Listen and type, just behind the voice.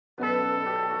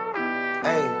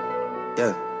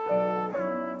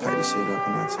shit up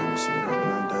and I turn the shit up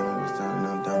and I'm down and it's down and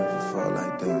I'm down if you fall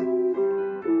like that.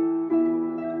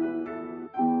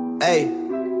 Hey,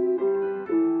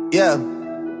 yeah.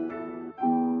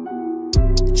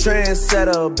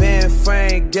 Trendsetter, band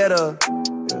frame getter.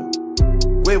 Yeah.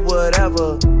 With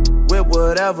whatever.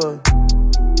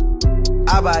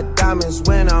 I buy diamonds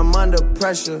when I'm under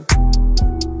pressure.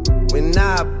 When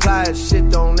I apply, shit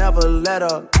don't ever let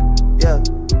up. Yeah.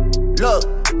 Look,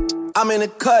 I'm in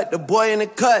the cut, the boy in the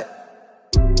cut.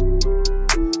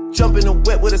 Jump in the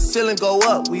whip with the ceiling go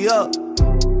up, we up.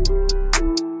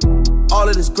 All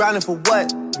of this grinding for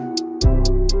what?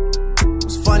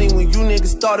 It's funny when you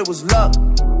niggas thought it was luck.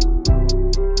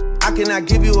 I cannot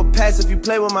give you a pass if you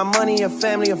play with my money, your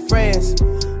family, or friends.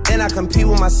 And I compete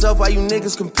with myself while you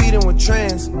niggas competing with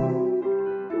trends.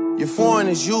 Your foreign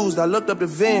is used, I looked up the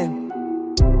VIN.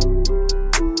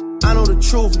 I know the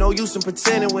truth, no use in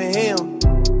pretending with him.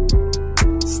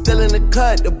 Still in the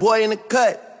cut, the boy in the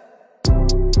cut.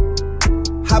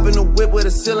 Hop in the whip where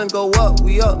the ceiling go up,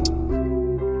 we up.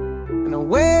 And I'm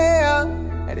way up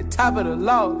at the top of the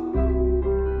loft.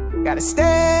 Gotta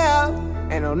stay up,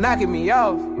 ain't no knocking me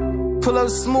off. Pull up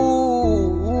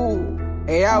smooth,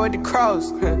 hey, out with the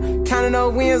cross. Counting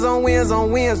up wins on wins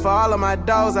on wins for all of my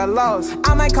dogs I lost.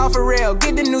 I might call for real,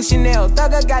 get the new Chanel.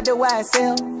 Thugger got the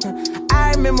YSL.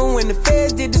 I remember when the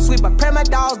feds did the sweep, I pray my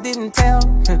dogs didn't tell.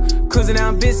 Cruising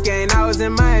down Biscayne, I was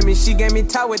in Miami, she gave me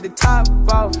top with the top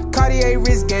off. Cartier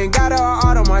wrist game, got her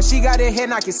Audemars, she got her head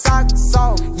knock your socks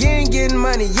off. You ain't getting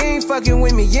money, you ain't fucking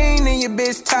with me, you ain't in your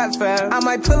bitch top 5. I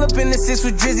might pull up in the 6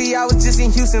 with Drizzy, I was just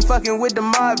in Houston fucking with the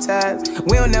mob ties.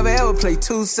 We don't never ever play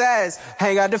two sides,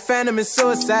 hang out the Phantom and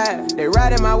Suicide. They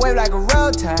riding my wave like a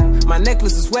road tide, my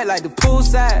necklace is wet like the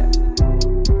poolside.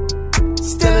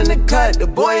 Still in the cut, the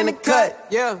boy in the cut.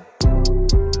 Yeah.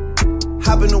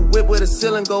 Hop in the whip where the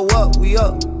ceiling go up, we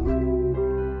up.